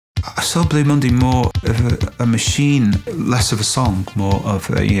saw Blue Monday more of a machine, less of a song, more of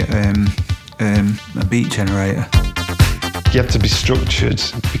a beat generator. You had to be structured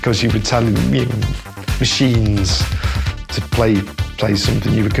because you were telling machines to play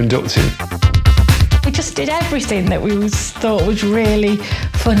something, you were conducting. We just did everything that we thought was really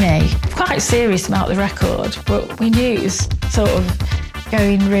funny. Quite serious about the record, but we knew it was sort of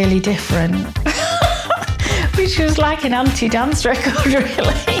going really different. Which was like an anti-dance record,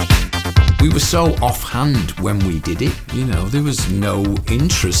 really. We were so offhand when we did it, there was no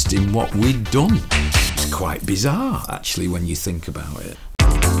interest in what we'd done. It's quite bizarre, actually, when you think about it.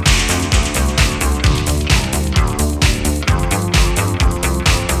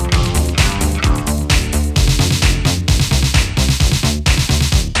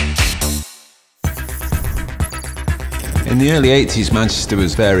 In the early 80s, Manchester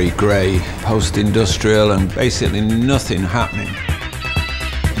was very grey, post-industrial, and basically nothing happening.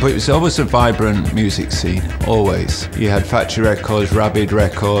 But it was always a vibrant music scene, always. You had Factory Records, Rabid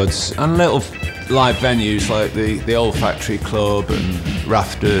Records, and little live venues like the Old Factory Club and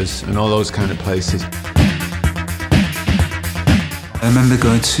Rafters and all those kind of places. I remember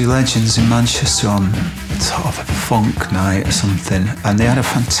going to Legends in Manchester on sort of a funk night or something, and they had a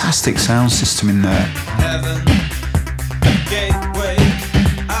fantastic sound system in there.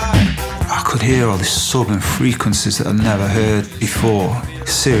 I could hear all this sub and frequencies that I'd never heard before.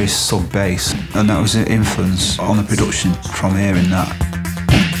 Serious sub bass, and that was an influence on the production from hearing that.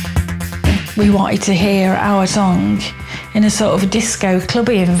 We wanted to hear our song in a sort of a disco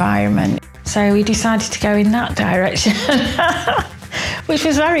clubby environment, so we decided to go in that direction, which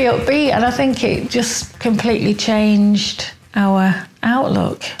was very upbeat, and I think it just completely changed our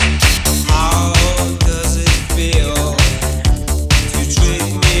outlook. How does it feel to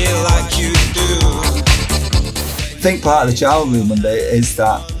treat me like you do? I think part of the charm of Blue Monday is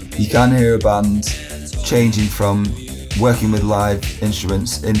that you can hear a band changing from working with live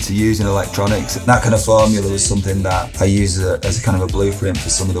instruments into using electronics. That kind of formula was something that I use as a kind of a blueprint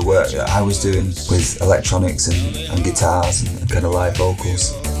for some of the work that I was doing with electronics and guitars and kind of live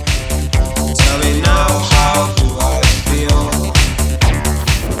vocals. Tell me now, how do I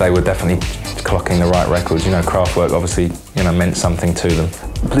feel? They were definitely clocking the right records. Kraftwerk obviously, meant something to them.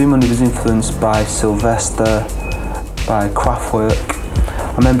 Blue Monday was influenced by Sylvester, by Kraftwerk.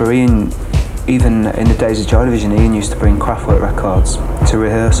 I remember Ian, even in the days of Joy Division, Ian used to bring Kraftwerk records to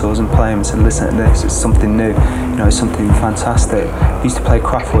rehearsals and play them and said, listen to this, it's something new, it's something fantastic. He used to play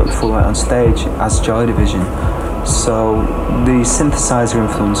Kraftwerk before he went on stage as Joy Division. So the synthesizer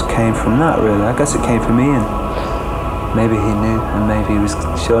influence came from that, really. I guess it came from Ian. Maybe he knew, and maybe he was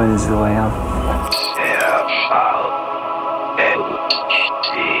showing us the way out.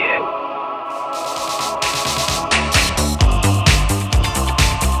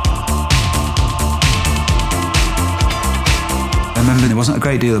 I remember there wasn't a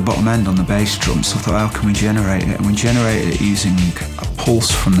great deal of bottom end on the bass drum, so I thought, how can we generate it? And we generated it using a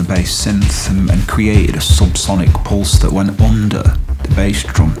pulse from the bass synth and created a subsonic pulse that went under the bass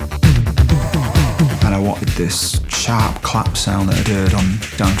drum. And I wanted this sharp clap sound that I'd heard on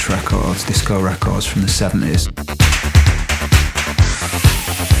dance records, disco records from the 70s.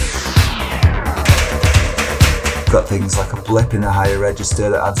 Got things like a blip in the higher register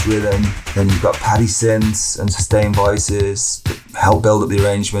that adds rhythm. Then you've got paddy synths and sustained voices that help build up the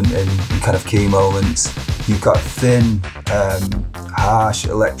arrangement in kind of key moments. You've got thin, harsh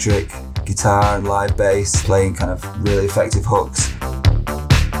electric guitar and live bass playing kind of really effective hooks.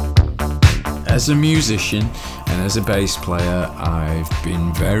 As a musician and as a bass player, I've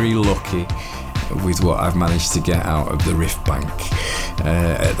been very lucky with what I've managed to get out of the riff bank.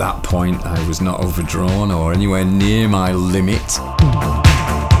 At that point, I was not overdrawn or anywhere near my limit.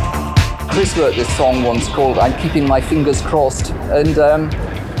 Chris wrote this song once called "I'm Keeping My Fingers Crossed," and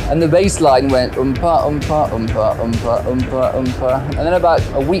the bass line went umpa umpa umpa umpa umpa umpa, and then about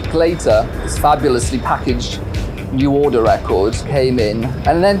a week later, this fabulously packaged New Order record came in,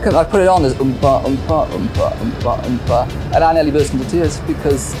 and then I put it on as umpa umpa umpa umpa umpa, and I nearly burst into tears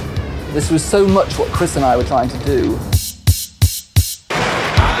because this was so much what Chris and I were trying to do.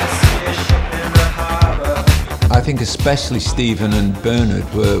 I think especially Stephen and Bernard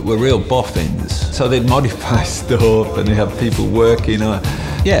were real boffins. So they'd modify stuff and they'd have people working on.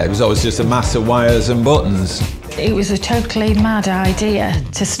 Yeah, it was always just a mass of wires and buttons. It was a totally mad idea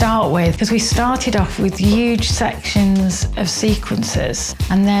to start with, because we started off with huge sections of sequences,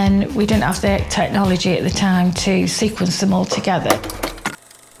 and then we didn't have the technology at the time to sequence them all together.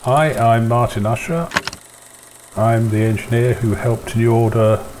 Hi, I'm Martin Usher. I'm the engineer who helped New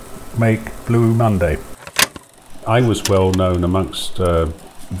Order make Blue Monday. I was well known amongst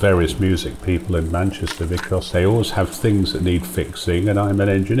various music people in Manchester because they always have things that need fixing, and I'm an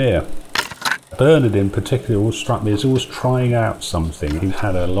engineer. Bernard in particular always struck me as always trying out something. He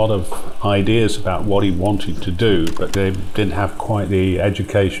had a lot of ideas about what he wanted to do, but they didn't have quite the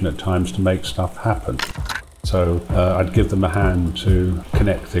education at times to make stuff happen. So I'd give them a hand to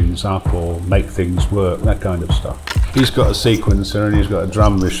connect things up or make things work, that kind of stuff. He's got a sequencer and he's got a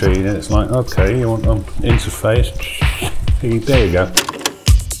drum machine, and it's like, okay, you want an interface? There you go.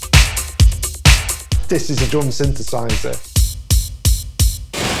 This is a drum synthesizer.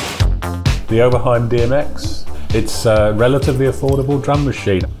 The Oberheim DMX, it's a relatively affordable drum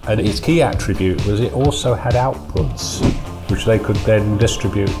machine, and its key attribute was it also had outputs which they could then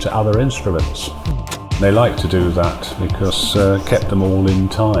distribute to other instruments. They liked to do that because it kept them all in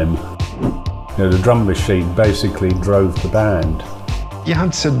time. You know, the drum machine basically drove the band. You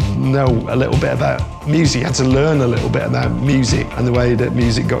had to know a little bit about music, you had to learn a little bit about music and the way that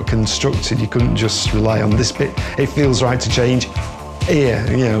music got constructed. You couldn't just rely on this bit, it feels right to change here,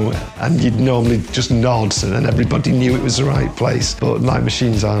 you know, and you'd normally just nod and then everybody knew it was the right place. But Night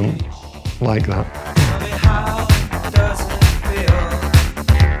Machines aren't like that.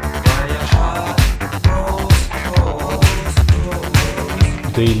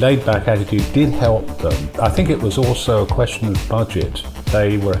 The laid-back attitude did help them. I think it was also a question of budget.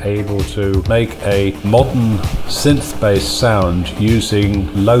 They were able to make a modern synth-based sound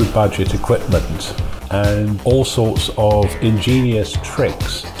using low-budget equipment and all sorts of ingenious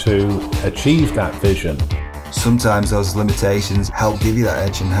tricks to achieve that vision. Sometimes those limitations help give you that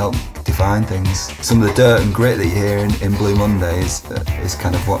edge and help define things. Some of the dirt and grit that you hear in Blue Mondays is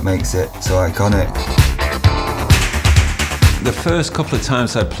kind of what makes it so iconic. The first couple of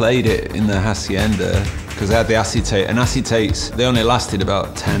times I played it in the Hacienda, because I had the acetate, and acetates, they only lasted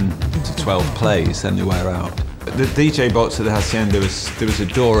about 10 to 12 plays, then they wear out. The DJ box at the Hacienda, there was a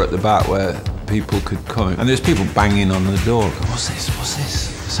door at the back where people could come, and there's people banging on the door, go, what's this, what's this?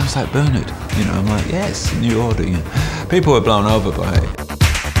 It sounds like Bernard. You know, I'm like, yeah, it's a new order. You know. People were blown over by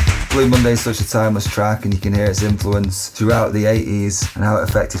it. Blue Monday is such a timeless track, and you can hear its influence throughout the 80s and how it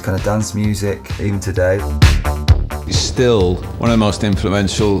affected kind of dance music even today. It's still one of the most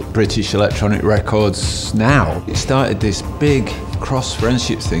influential British electronic records now. It started this big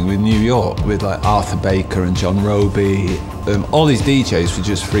cross-friendship thing with New York, with like Arthur Baker and John Roby. All these DJs were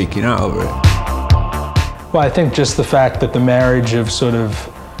just freaking out over it. Well, I think just the fact that the marriage of sort of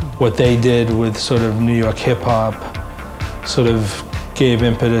what they did with sort of New York hip-hop sort of gave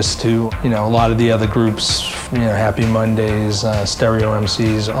impetus to, you know, a lot of the other groups, you know, Happy Mondays, Stereo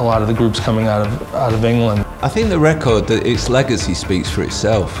MCs, a lot of the groups coming out of England. I think the record, that its legacy speaks for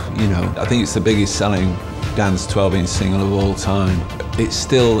itself, you know. I think it's the biggest selling dance 12-inch single of all time. It's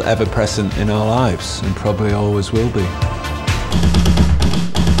still ever present in our lives and probably always will be.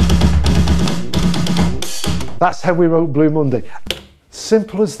 That's how we wrote Blue Monday.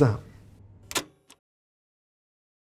 Simple as that.